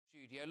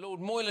studio.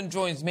 Lord Moylan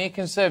joins me, a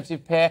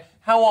Conservative peer.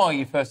 How are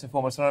you, first and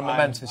foremost, on a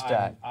momentous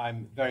day?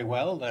 I'm very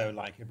well, though,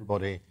 like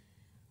everybody,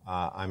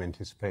 I'm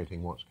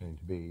anticipating what's going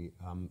to be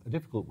a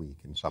difficult week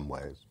in some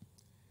ways.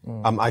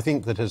 I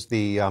think that as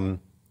the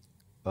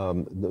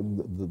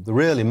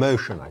real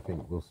emotion, I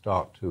think, will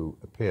start to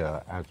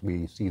appear as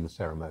we see the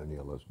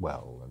ceremonial as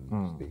well.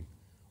 And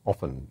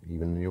often,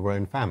 even in your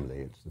own family,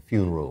 it's the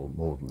funeral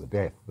more than the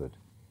death that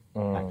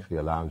actually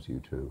allows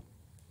you to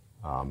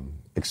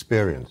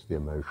experience the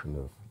emotion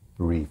of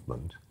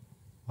bereavement.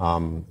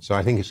 So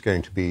I think it's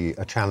going to be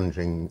a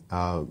challenging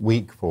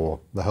week for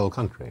the whole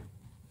country.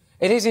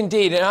 It is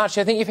indeed, and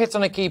actually I think you've hit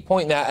on a key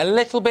point there. A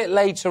little bit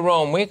later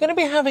on, we're going to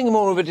be having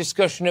more of a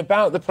discussion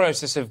about the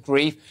process of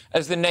grief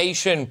as the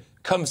nation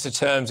comes to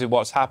terms with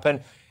what's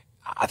happened.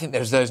 I think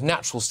there's those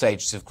natural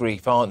stages of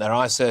grief, aren't there?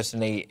 I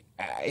certainly,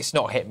 it's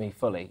not hit me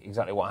fully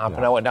exactly what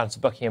happened. Yeah. I went down to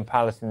Buckingham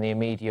Palace in the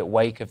immediate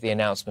wake of the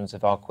announcement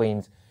of our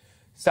Queen's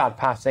sad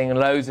passing, and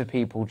loads of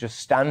people just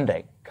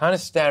standing, kind of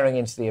staring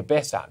into the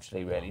abyss,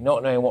 actually, really,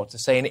 not knowing what to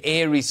say, an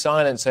eerie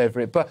silence over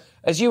it. But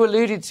as you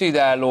alluded to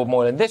there, Lord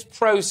Moylan, this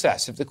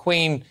process of the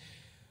Queen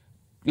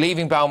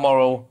leaving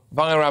Balmoral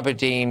via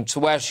Aberdeen to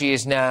where she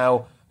is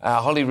now,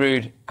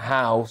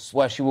 Holyroodhouse,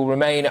 where she will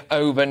remain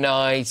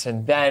overnight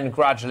and then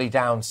gradually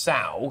down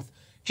south,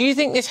 do you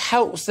think this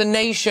helps the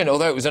nation,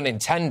 although it was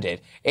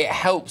unintended, it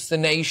helps the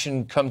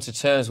nation come to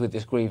terms with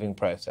this grieving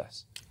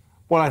process?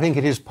 Well, I think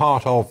it is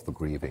part of the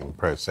grieving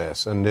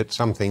process, and it's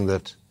something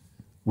that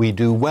we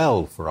do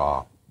well for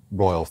our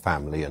royal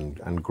family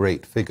and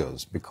great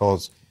figures,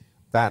 because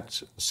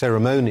that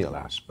ceremonial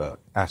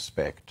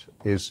aspect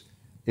is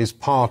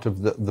part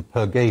of the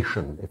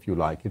purgation, if you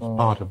like. It's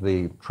part of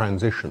the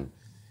transition.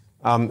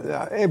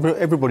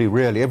 Everybody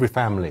really, every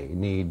family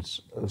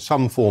needs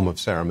some form of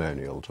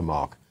ceremonial to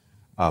mark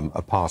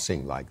a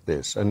passing like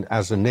this, and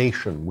as a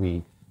nation,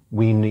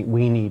 we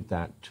need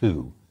that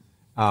too.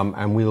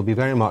 And we'll be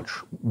very much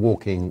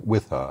walking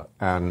with her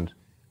and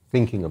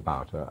thinking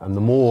about her. And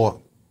the more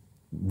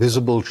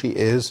visible she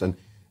is, and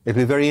it'll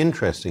be very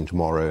interesting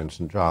tomorrow in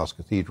St Giles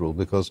Cathedral,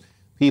 because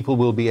people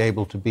will be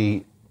able to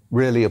be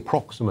really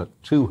approximate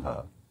to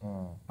her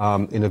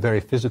in a very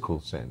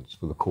physical sense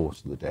for the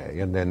course of the day.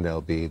 And then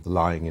there'll be the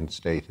lying in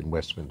state in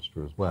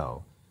Westminster as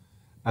well.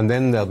 And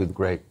then there'll be the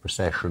great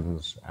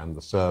processions and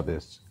the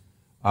service,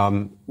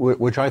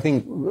 which I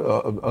think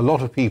a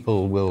lot of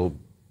people will,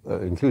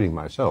 including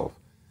myself,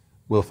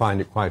 will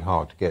find it quite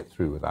hard to get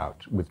through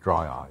with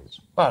dry eyes.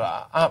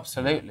 Well,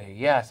 absolutely,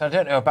 yes. I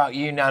don't know about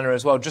you, Nana,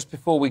 as well. Just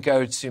before we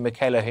go to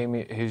Michaela,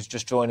 who's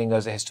just joining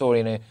us, a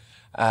historian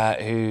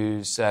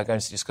who's going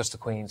to discuss the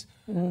Queen's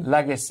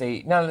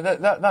legacy. Now,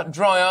 that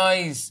dry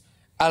eyes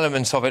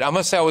element of it, I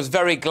must say I was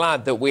very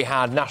glad that we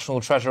had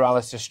National Treasurer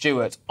Alistair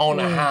Stewart on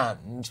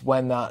hand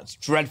when that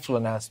dreadful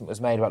announcement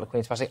was made about the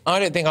Queen's passing. I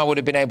don't think I would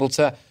have been able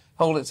to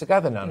hold it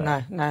together,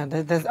 Nana. No,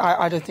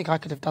 I don't think I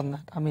could have done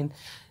that. I mean,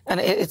 and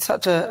it's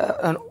such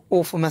an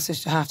awful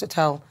message to have to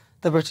tell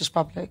the British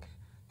public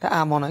that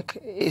our monarch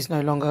is no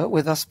longer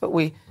with us. But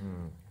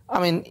I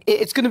mean,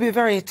 it's going to be a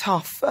very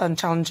tough and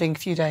challenging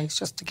few days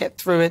just to get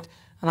through it.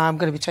 And I'm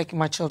going to be taking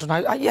my children.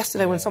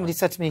 Yesterday, when somebody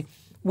said to me,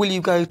 "Will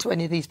you go to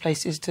any of these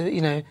places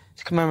to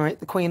commemorate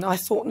the Queen?" I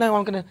thought, no,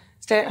 I'm going to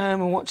stay at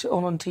home and watch it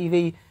all on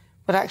TV.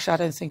 But actually, I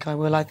don't think I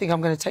will. I think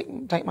I'm going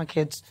to take my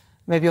kids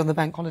maybe on the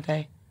bank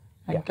holiday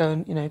and go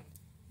and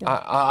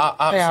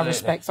pay our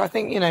respects. I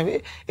think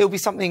it'll be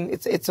something.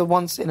 It's a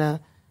once in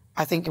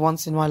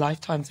my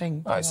lifetime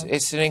thing.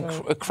 It's an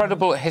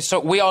incredible history.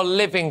 We are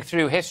living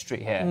through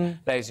history here,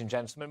 ladies and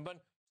gentlemen. But